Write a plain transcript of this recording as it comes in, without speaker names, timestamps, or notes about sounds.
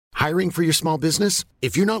Hiring for your small business?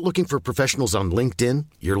 If you're not looking for professionals on LinkedIn,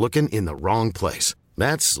 you're looking in the wrong place.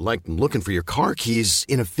 That's like looking for your car keys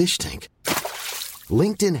in a fish tank.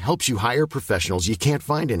 LinkedIn helps you hire professionals you can't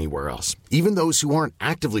find anywhere else, even those who aren't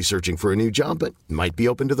actively searching for a new job but might be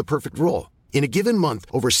open to the perfect role. In a given month,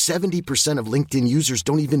 over 70% of LinkedIn users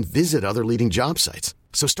don't even visit other leading job sites.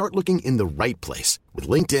 So start looking in the right place. With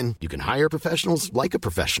LinkedIn, you can hire professionals like a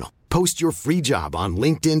professional. Post your free job on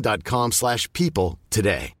linkedin.com/people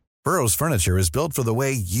today. Burrow's furniture is built for the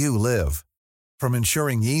way you live. From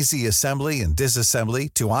ensuring easy assembly and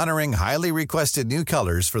disassembly to honoring highly requested new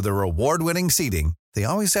colors for their award-winning seating, they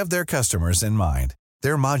always have their customers in mind.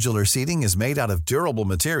 Their modular seating is made out of durable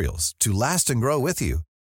materials to last and grow with you.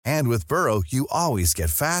 And with Burrow, you always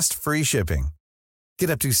get fast, free shipping.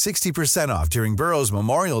 Get up to 60% off during Burrow's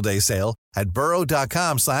Memorial Day sale at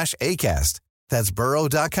burrow.com/ACAST. That's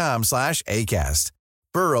burrow.com/ACAST.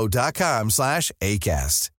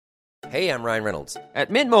 burrow.com/ACAST. Hey, I'm Ryan Reynolds. At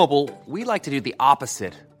Mint Mobile, we like to do the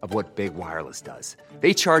opposite of what Big Wireless does.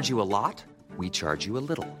 They charge you a lot, we charge you a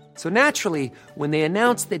little. So naturally, when they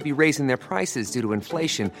announced they'd be raising their prices due to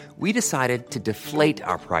inflation, we decided to deflate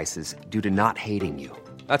our prices due to not hating you.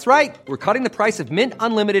 That's right. We're cutting the price of Mint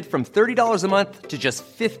Unlimited from $30 a month to just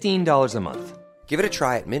 $15 a month. Give it a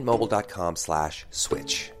try at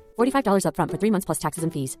mintmobile.com/switch. $45 up front for 3 months plus taxes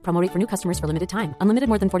and fees. Promo rate for new customers for limited time. Unlimited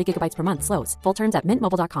more than 40 gigabytes per month. Slows full terms at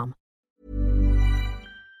mintmobile.com.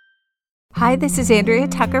 Hi, this is Andrea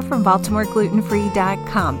Tucker from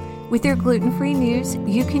BaltimoreGlutenFree.com. With your gluten-free news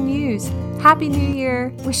you can use. Happy New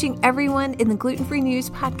Year! Wishing everyone in the Gluten-Free News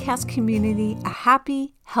podcast community a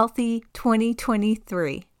happy, healthy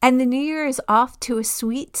 2023. And the new year is off to a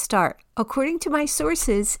sweet start. According to my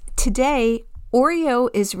sources, today Oreo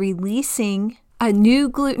is releasing a new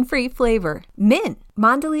gluten-free flavor, Mint.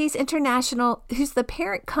 Mondelez International, who's the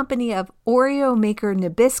parent company of Oreo maker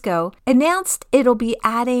Nabisco, announced it'll be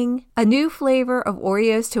adding a new flavor of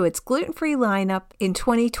Oreos to its gluten-free lineup in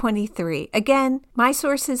 2023. Again, my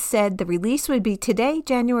sources said the release would be today,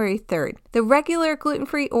 January 3rd. The regular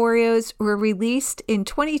gluten-free Oreos were released in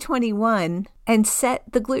 2021 and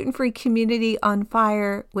set the gluten-free community on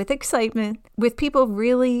fire with excitement, with people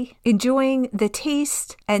really enjoying the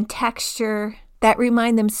taste and texture that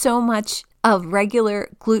remind them so much of regular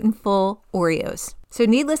gluten-full Oreos. So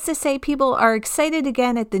needless to say, people are excited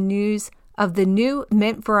again at the news of the new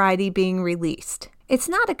mint variety being released. It's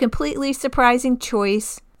not a completely surprising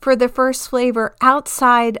choice for the first flavor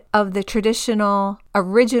outside of the traditional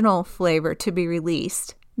original flavor to be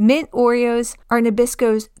released. Mint Oreos are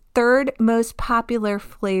Nabisco's third most popular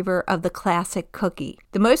flavor of the classic cookie.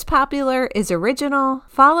 The most popular is original,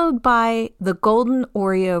 followed by the golden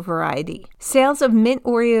Oreo variety. Sales of mint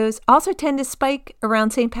Oreos also tend to spike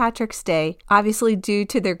around St. Patrick's Day, obviously due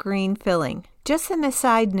to their green filling. Just an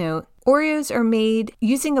aside note, Oreos are made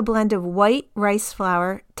using a blend of white rice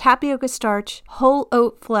flour, tapioca starch, whole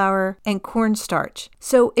oat flour, and cornstarch.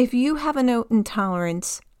 So if you have an oat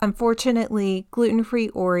intolerance, unfortunately, gluten-free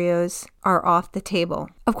Oreos are off the table.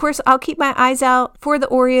 Of course, I'll keep my eyes out for the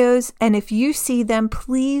Oreos, and if you see them,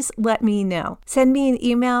 please let me know. Send me an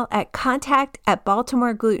email at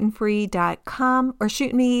contact@baltimoreglutenfree.com or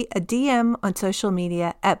shoot me a DM on social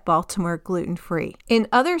media at Baltimore Gluten Free. In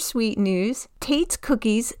other sweet news, Tate's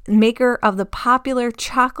Cookies, maker of the popular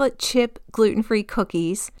chocolate chip gluten-free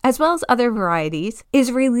cookies, as well as other varieties,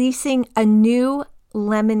 is releasing a new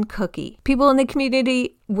lemon cookie. People in the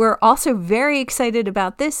community were also very excited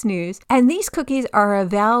about this news, and these cookies are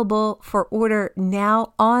available for order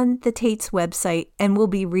now on the Tate's website and will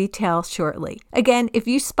be retail shortly. Again, if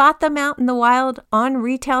you spot them out in the wild on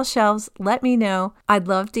retail shelves, let me know. I'd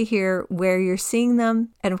love to hear where you're seeing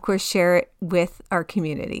them and of course share it with our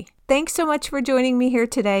community. Thanks so much for joining me here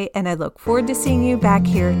today, and I look forward to seeing you back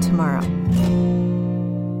here tomorrow.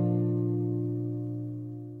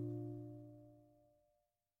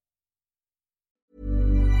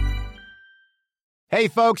 Hey,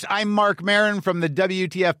 folks, I'm Mark Maron from the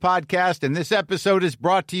WTF Podcast, and this episode is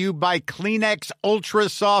brought to you by Kleenex Ultra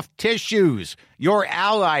Soft Tissues, your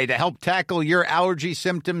ally to help tackle your allergy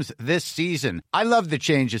symptoms this season. I love the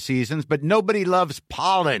change of seasons, but nobody loves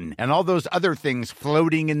pollen and all those other things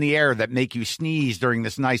floating in the air that make you sneeze during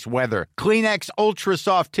this nice weather. Kleenex Ultra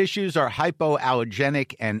Soft Tissues are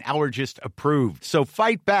hypoallergenic and allergist approved, so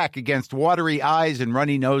fight back against watery eyes and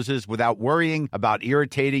runny noses without worrying about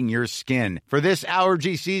irritating your skin. For this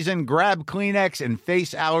allergy season, grab Kleenex and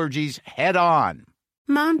face allergies head on.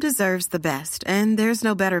 Mom deserves the best, and there's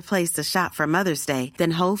no better place to shop for Mother's Day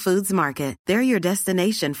than Whole Foods Market. They're your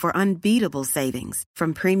destination for unbeatable savings,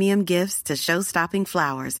 from premium gifts to show-stopping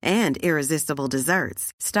flowers and irresistible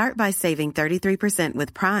desserts. Start by saving 33%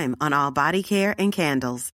 with Prime on all body care and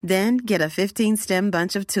candles. Then get a 15-stem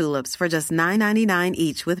bunch of tulips for just $9.99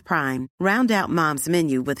 each with Prime. Round out Mom's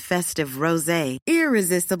menu with festive rosé,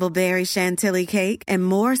 irresistible berry chantilly cake, and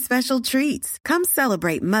more special treats. Come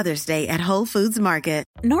celebrate Mother's Day at Whole Foods Market.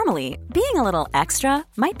 Normally, being a little extra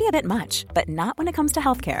might be a bit much, but not when it comes to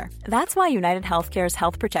healthcare. That's why United Healthcare's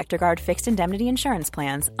Health Protector Guard fixed indemnity insurance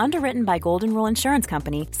plans, underwritten by Golden Rule Insurance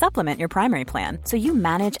Company, supplement your primary plan so you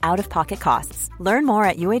manage out-of-pocket costs. Learn more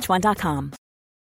at UH1.com.